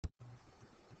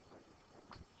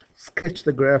sketch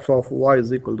the graph of y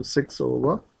is equal to 6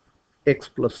 over x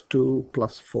plus 2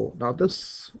 plus 4. Now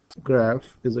this graph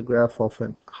is a graph of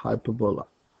an hyperbola.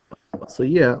 So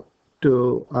here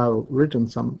I've written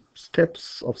some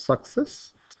steps of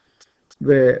success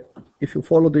where if you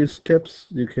follow these steps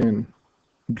you can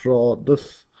draw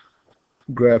this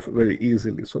graph very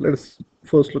easily. So let's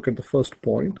first look at the first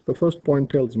point. The first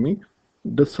point tells me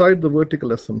decide the vertical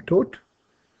asymptote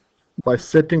by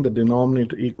setting the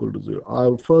denominator equal to 0.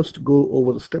 I'll first go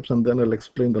over the steps and then I'll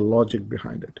explain the logic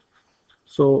behind it.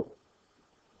 So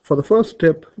for the first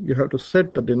step you have to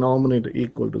set the denominator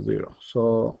equal to 0.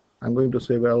 So I'm going to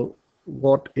say, well,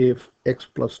 what if x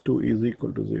plus 2 is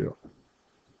equal to 0?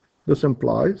 This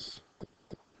implies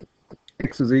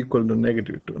x is equal to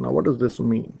negative 2. Now what does this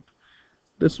mean?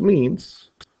 This means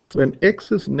when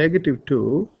x is negative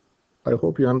 2, I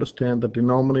hope you understand the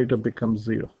denominator becomes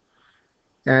 0.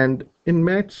 And in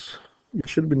maths, you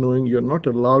should be knowing you're not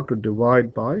allowed to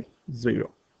divide by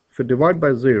 0. If you divide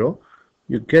by 0,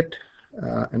 you get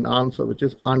an answer which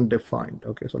is undefined.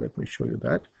 Okay, so let me show you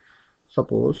that.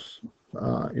 Suppose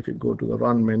if you go to the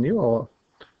run menu, or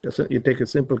just you take a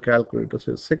simple calculator,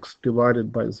 say 6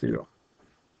 divided by 0.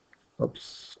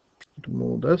 Oops, to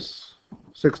move this.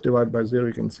 6 divided by 0,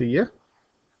 you can see here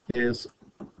is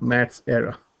maths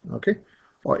error. Okay,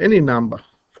 or any number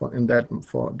for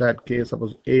that case,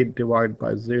 suppose 8 divided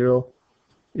by 0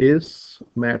 is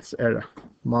maths error.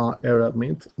 Error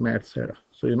means maths error.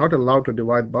 So you're not allowed to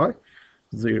divide by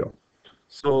 0.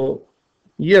 So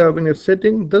here, when you're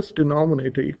setting this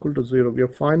denominator equal to 0, we are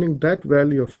finding that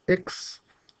value of x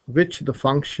which the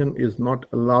function is not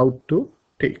allowed to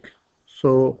take.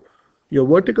 So your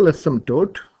vertical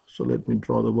asymptote, so let me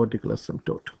draw the vertical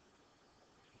asymptote.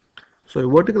 So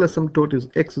your vertical asymptote is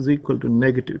x is equal to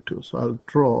negative 2. So I'll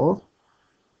draw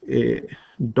a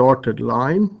dotted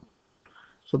line.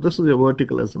 So this is your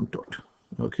vertical asymptote.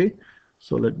 Okay,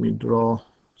 so let me draw.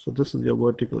 So this is your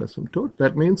vertical asymptote.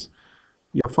 That means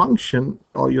your function,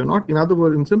 or you're not, in other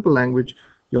words, in simple language,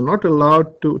 you're not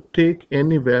allowed to take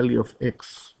any value of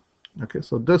x. Okay,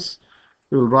 so this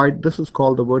we'll write, this is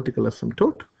called the vertical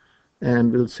asymptote,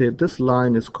 and we'll say this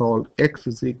line is called x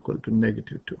is equal to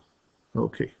negative 2.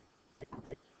 Okay,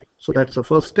 so that's the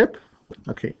first step.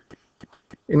 Okay,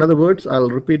 in other words, I'll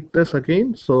repeat this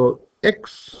again. So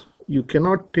x, you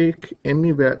cannot take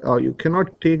any value, or you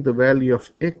cannot take the value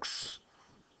of x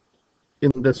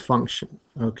in this function.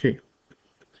 Okay,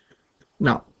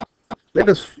 now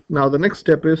the next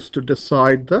step is to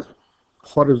decide the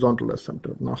horizontal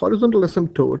asymptote. Now horizontal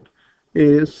asymptote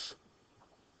is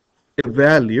a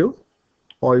value,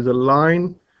 or is a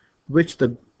line which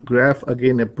the graph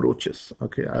again approaches.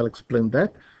 Okay, I'll explain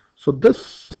that. So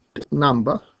this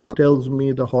number tells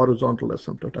me the horizontal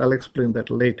asymptote. I'll explain that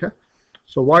later.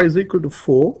 So y is equal to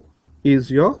 4 is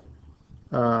your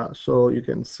so you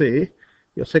can say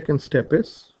your second step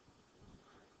is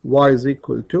y is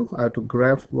equal to, I have to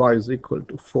graph y is equal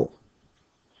to 4.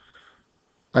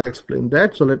 I explained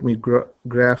that. So let me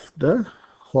graph the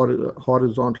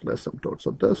horizontal asymptote.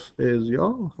 So this is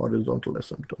your horizontal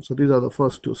asymptote. So these are the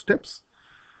first two steps.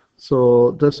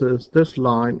 So this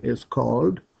line is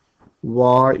called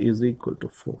y is equal to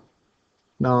 4.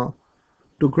 Now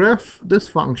to graph this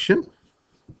function,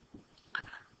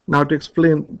 now to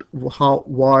explain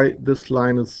why this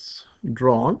line is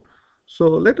drawn, so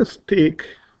let us take,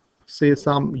 say,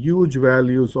 some huge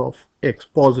values of x,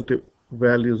 positive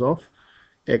values of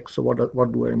x. So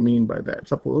what do I mean by that?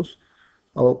 Suppose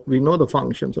we know the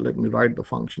function, so let me write the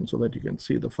function so that you can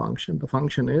see the function. The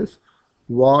function is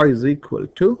y is equal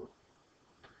to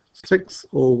 6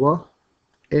 over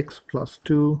x plus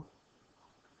 2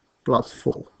 plus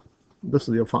 4. This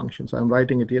is your function. So I'm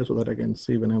writing it here so that I can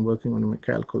see when I'm working on my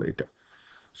calculator.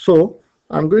 So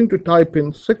I'm going to type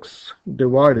in 6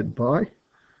 divided by,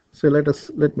 say,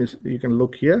 you can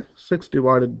look here, 6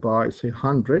 divided by, say,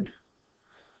 100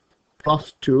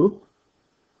 plus 2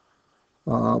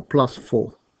 plus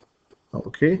 4.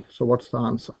 Okay, so what's the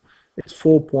answer? It's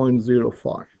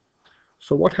 4.05.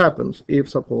 So what happens if,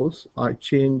 suppose, I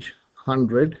change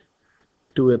 100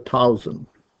 to 1,000?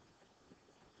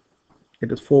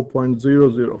 It is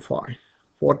 4.005.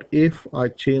 What if I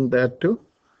change that to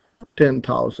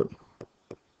 10,000?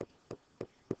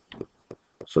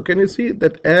 So can you see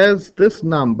that as this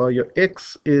number, your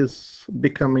x is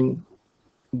becoming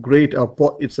great,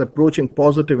 or it's approaching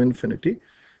positive infinity,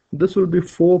 this will be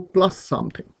 4 plus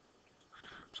something.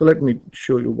 So let me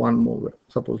show you one more.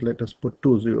 Suppose let us put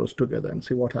 2 zeros together and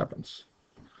see what happens.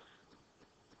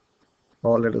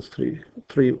 Or let us three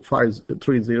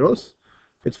zeros.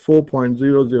 It's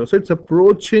 4.00. So it's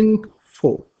approaching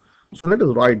 4. So let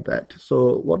us write that.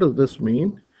 So what does this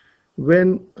mean?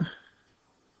 when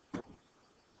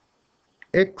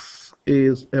x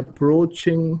is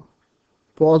approaching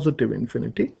positive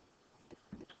infinity,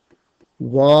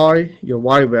 your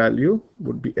y value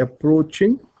would be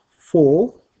approaching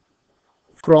 4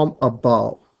 from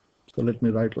above. So let me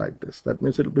write like this. That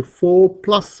means it will be 4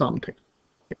 plus something.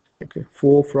 Okay,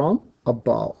 4 from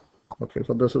above. Okay,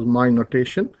 so this is my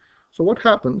notation. So what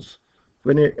happens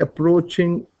when you're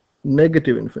approaching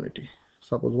negative infinity?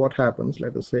 Suppose what happens,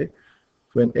 let us say,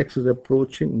 when x is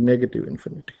approaching negative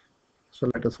infinity. So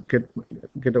let us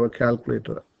get our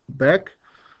calculator back.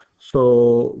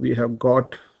 So we have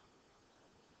got,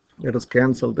 let us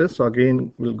cancel this. So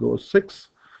again, we'll go 6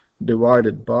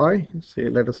 divided by, say,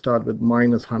 let us start with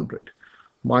minus 100.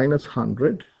 Minus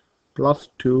 100 plus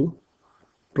 2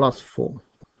 plus 4.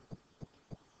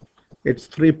 It's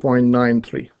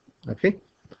 3.93. Okay.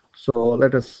 So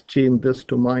let us change this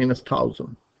to minus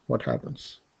 1000. What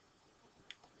happens?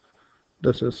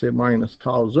 This is, say, minus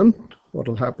 1000. What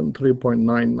will happen?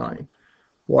 3.99.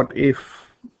 What if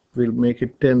we'll make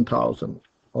it 10,000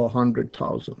 or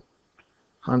 100,000?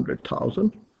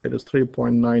 100,000. It is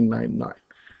 3.999.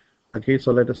 Okay,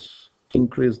 so let us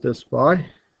increase this by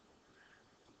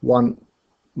 1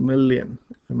 million.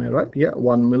 Am I right? Yeah,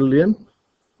 1 million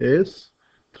is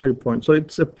 3 points. So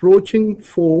it's approaching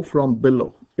 4 from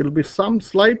below. It will be some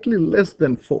slightly less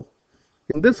than 4.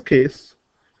 In this case,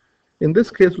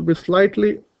 it will be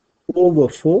slightly over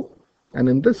 4. And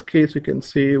in this case, you can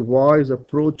say y is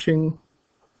approaching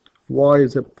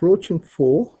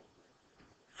 4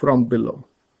 from below.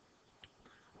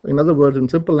 In other words, in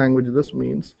simple language, this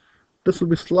means this will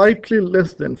be slightly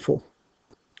less than 4.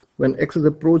 When x is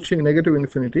approaching negative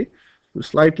infinity, it will be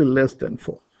slightly less than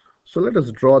 4. So let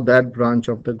us draw that branch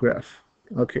of the graph.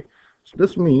 Okay, so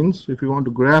this means if you want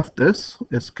to graph this,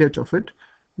 a sketch of it,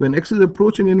 when x is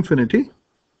approaching infinity,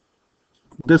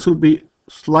 this will be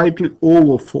slightly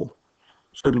over 4.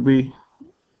 So it will be,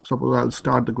 suppose I'll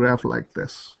start the graph like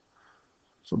this.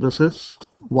 So this is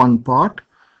one part,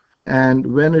 and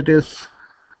when it is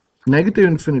negative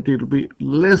infinity, it will be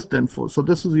less than 4. So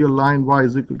this is your line y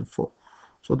is equal to 4.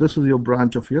 So this is your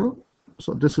branch of your,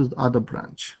 so this is the other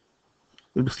branch.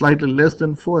 It will be slightly less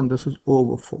than 4, and this is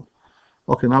over 4.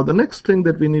 Okay, now the next thing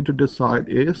that we need to decide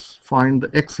is find the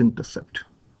x-intercept.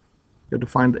 You have to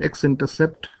find the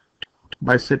x-intercept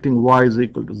by setting y is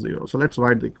equal to 0. So let's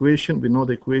write the equation. We know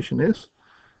the equation is,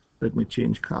 let me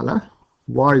change color,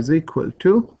 y is equal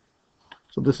to,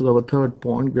 so this is our third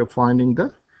point, we are finding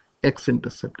the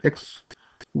x-intercept.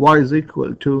 Y is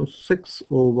equal to 6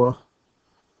 over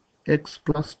x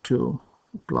plus 2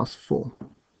 plus 4.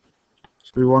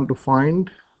 So we want to find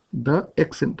the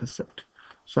x-intercept.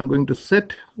 So I'm going to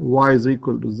set y is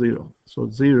equal to 0. So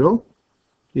 0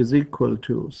 is equal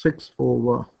to 6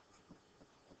 over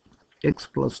x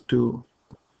plus 2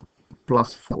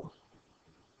 plus 4.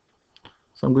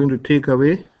 So I'm going to take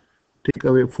away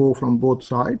 4 from both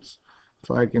sides.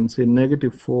 So I can say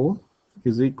negative 4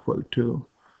 is equal to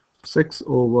 6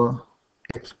 over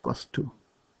x plus 2.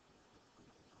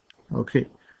 Okay,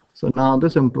 so now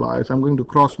this implies I'm going to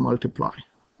cross multiply.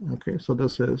 Okay, so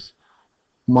this is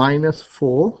minus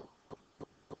 4.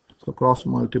 So cross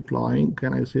multiplying,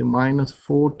 can I say minus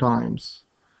 4 times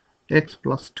x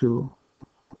plus 2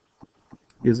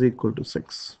 is equal to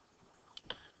 6.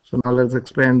 So now let's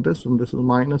expand this, and this is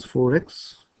minus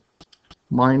 4x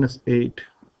minus 8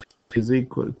 is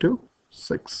equal to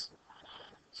 6.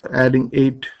 So adding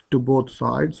 8 to both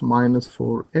sides, minus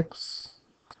 4x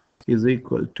is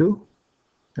equal to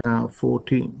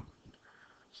 14.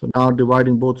 So now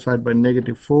dividing both sides by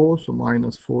negative 4, so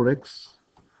minus 4x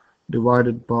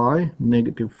divided by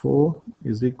negative 4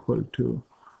 is equal to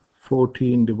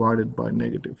 14 divided by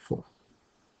negative 4.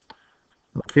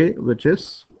 Okay, which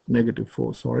is negative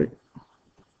 4, sorry,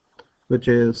 which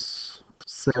is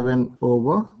 7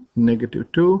 over negative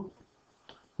 2,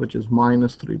 which is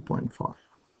minus 3.5.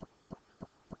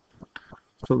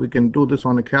 So we can do this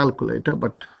on a calculator,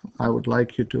 but I would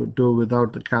like you to do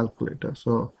without the calculator.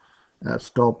 So as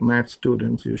top math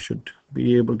students, you should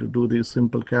be able to do these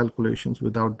simple calculations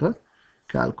without the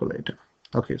calculator.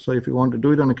 Okay, so if you want to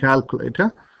do it on a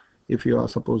calculator, if you are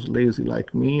suppose lazy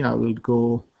like me, I will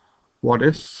go what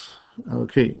is,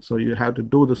 okay, so you have to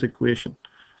do this equation.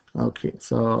 Okay,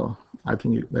 so I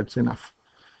think that's enough.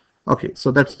 Okay, so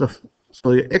that's the,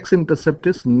 so your x-intercept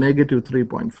is negative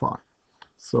 3.5.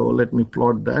 So let me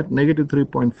plot that, negative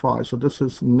 3.5. So this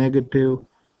is negative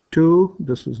 2,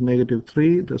 this is negative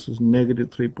 3, this is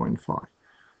negative 3.5.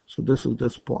 So this is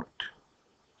this point.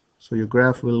 So your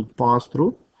graph will pass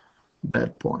through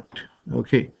that point.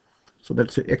 Okay, so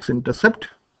that's your x-intercept.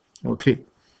 Okay,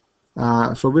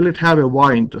 So will it have a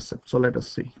y-intercept? So let us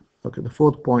see. Okay, the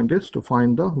fourth point is to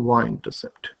find the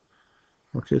y-intercept.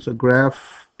 Okay, so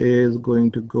graph is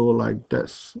going to go like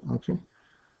this. Okay,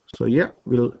 so yeah,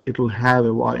 it will have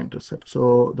a y-intercept.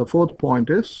 So the fourth point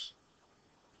is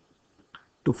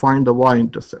to find the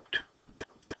y-intercept.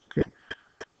 Okay,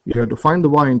 you have to find the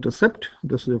y-intercept.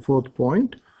 This is the fourth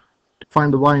point. To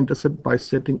find the y-intercept by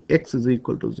setting x is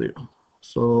equal to 0.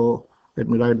 So let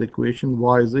me write the equation.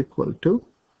 Y is equal to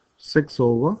 6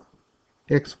 over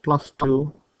x plus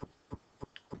 2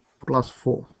 plus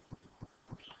 4.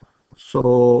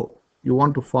 So you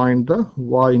want to find the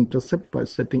y-intercept by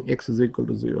setting x is equal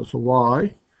to 0. So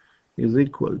y is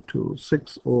equal to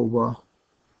 6 over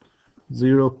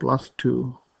 0 plus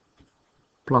 2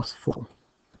 plus 4,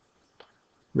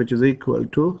 which is equal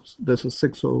to, this is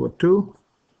 6 over 2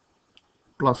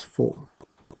 plus 4,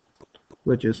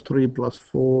 which is 3 plus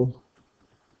 4,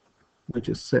 which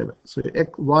is 7. So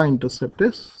y-intercept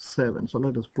is 7. So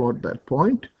let us plot that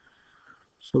point.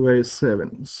 So where is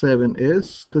 7? 7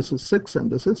 is, this is 6 and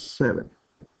this is 7.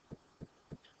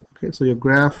 Okay, so your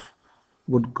graph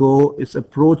would go, it's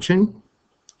approaching,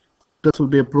 this will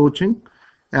be approaching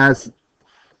as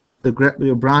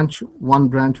your branch, one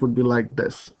branch would be like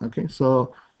this. Okay,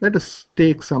 so let us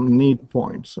take some neat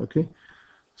points. Okay,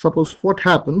 suppose what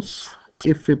happens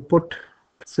if we put,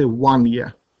 say, 1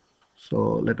 here.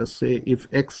 So let us say if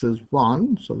x is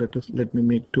 1, so let me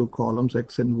make two columns,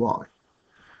 x and y.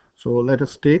 So let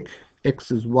us take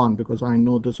x is 1 because I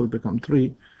know this will become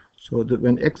 3. So that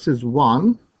when x is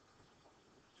 1,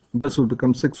 this will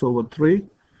become 6 over 3,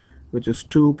 which is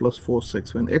 2 plus 4,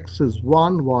 6. When x is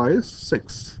 1, y is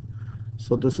 6.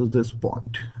 So this is this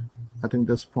point. I think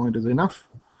this point is enough.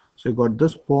 So you got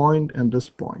this point and this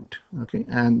point. Okay,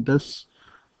 and this,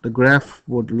 the graph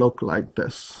would look like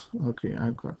this. Okay,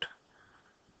 I got,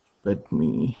 let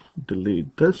me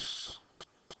delete this.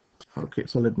 Okay,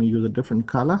 so let me use a different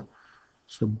color.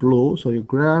 So blue. So your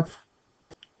graph,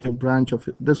 your branch of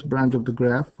this branch of the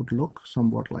graph would look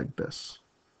somewhat like this.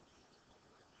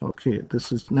 Okay,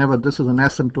 this is an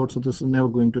asymptote, so this is never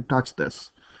going to touch this.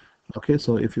 Okay,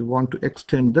 so if you want to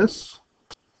extend this,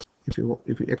 if you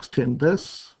extend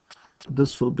this,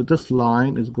 this will be, this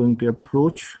line is going to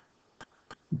approach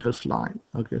this line.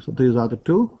 Okay, so these are the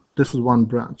two. This is one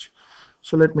branch.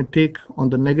 So let me take on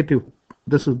the negative.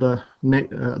 This is the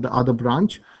other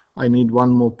branch. I need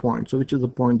one more point. So which is the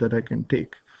point that I can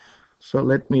take? So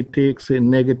let me take, say,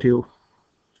 negative.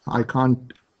 I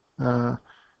can't.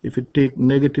 If you take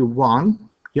 -1,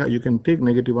 yeah, you can take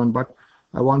 -1, but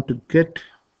I want to get,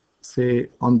 say,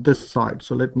 on this side.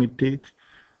 So let me take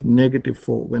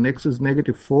 -4. When x is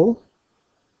 -4,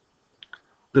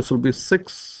 this will be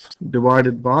 6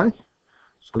 divided by,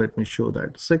 so let me show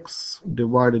that, 6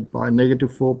 divided by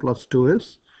 -4 plus 2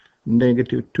 is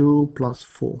 -2 plus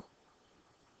 4,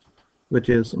 which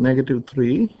is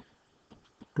 -3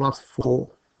 plus 4,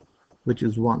 which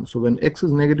is 1. So when x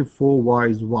is -4, y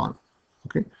is 1.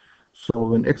 Okay, so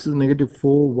when x is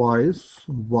 -4, y is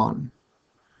 1.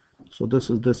 So this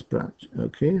is this branch.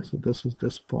 Okay, so this is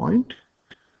this point.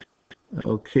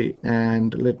 Okay,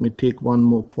 and let me take one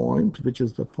more point, which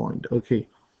is the point. Okay,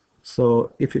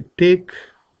 so if you take,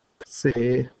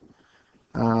 say,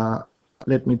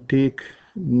 let me take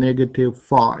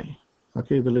 -5.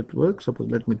 Okay, will it work? Suppose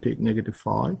let me take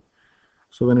 -5.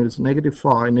 So when it's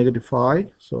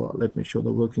 -5, so let me show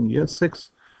the working here.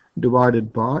 6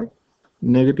 divided by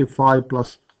 -5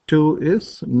 plus 2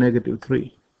 is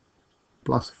 -3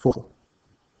 plus 4.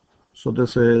 So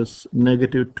this is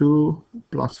 -2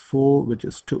 plus 4, which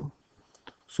is 2.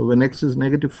 So when x is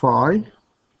 -5,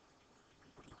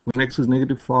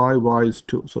 y is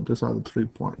 2. So these are the 3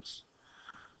 points.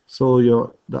 So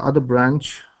the other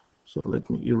branch, so let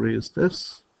me erase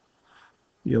this.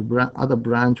 Your other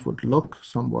branch would look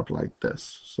somewhat like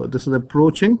this. So this is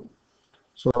approaching.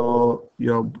 So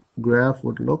your graph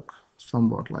would look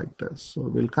somewhat like this. So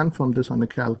we'll confirm this on a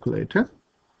calculator.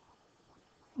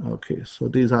 Okay, so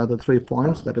these are the 3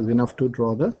 points. That is enough to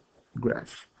draw the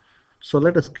graph. So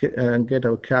let us get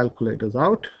our calculators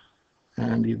out,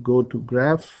 and you go to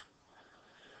graph,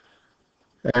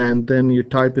 and then you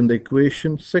type in the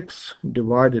equation 6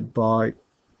 divided by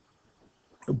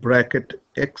bracket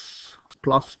x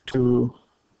plus 2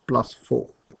 plus 4.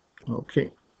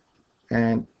 Okay,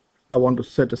 and I want to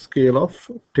set a scale of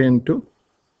 10 to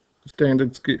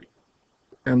standard scale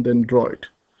and then draw it.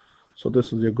 So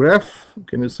this is your graph.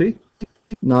 Can you see?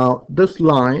 Now this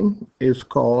line is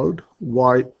called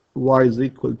y is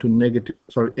equal to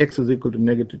x is equal to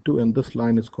 -2, and this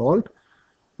line is called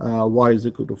y is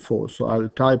equal to 4. So I'll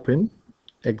type in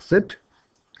exit,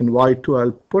 and y2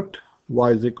 I'll put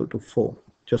y is equal to 4,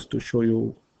 just to show you.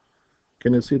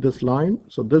 Can you see this line?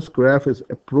 So this graph is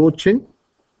approaching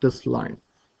this line,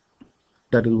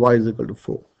 that is y is equal to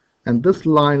 4, and this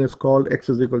line is called x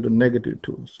is equal to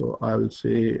 -2. So I will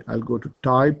say, I'll go to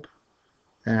type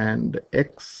and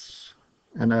x,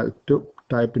 and I'll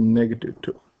type in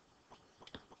 -2,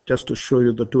 just to show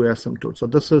you the two asymptotes. So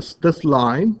this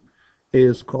line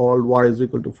is called y is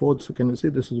equal to 4. So can you see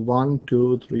this is 1,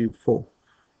 2, 3, 4,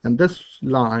 and this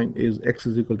line is x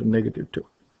is equal to -2.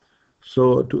 So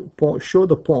to show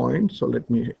the point, so let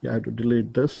me, I have to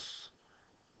delete this.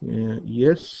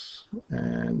 Yes,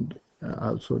 and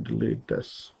also delete this.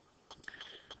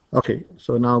 Okay,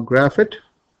 so now graph it,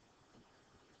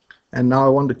 and now I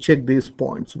want to check these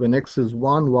points. When x is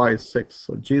 1, y is 6.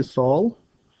 So gsolve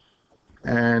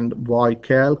and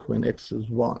ycalc when x is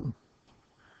 1.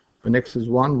 When x is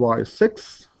 1, y is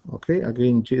 6. Okay,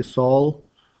 again gsolve,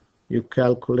 you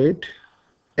calculate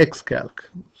xcalc.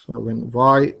 So when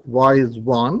y is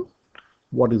 1,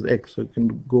 what is x? So you can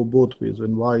go both ways.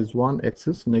 When y is 1, x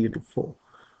is -4.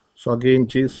 So again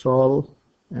gsolve,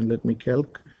 and let me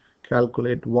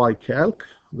calculate ycalc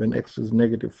when x is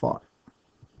 -5.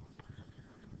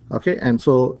 Okay, and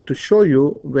so to show you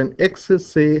when x is,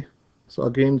 say, so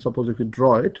again, suppose if you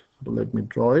draw it, so let me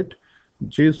draw it,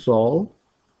 gsolve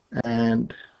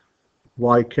and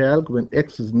ycalc when x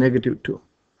is -2.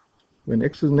 When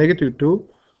x is -2,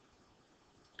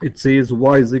 it says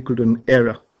y is equal to an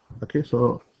error. Okay,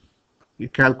 so your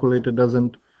calculator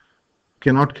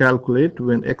cannot calculate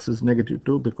when x is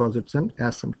 -2 because it's an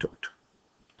asymptote.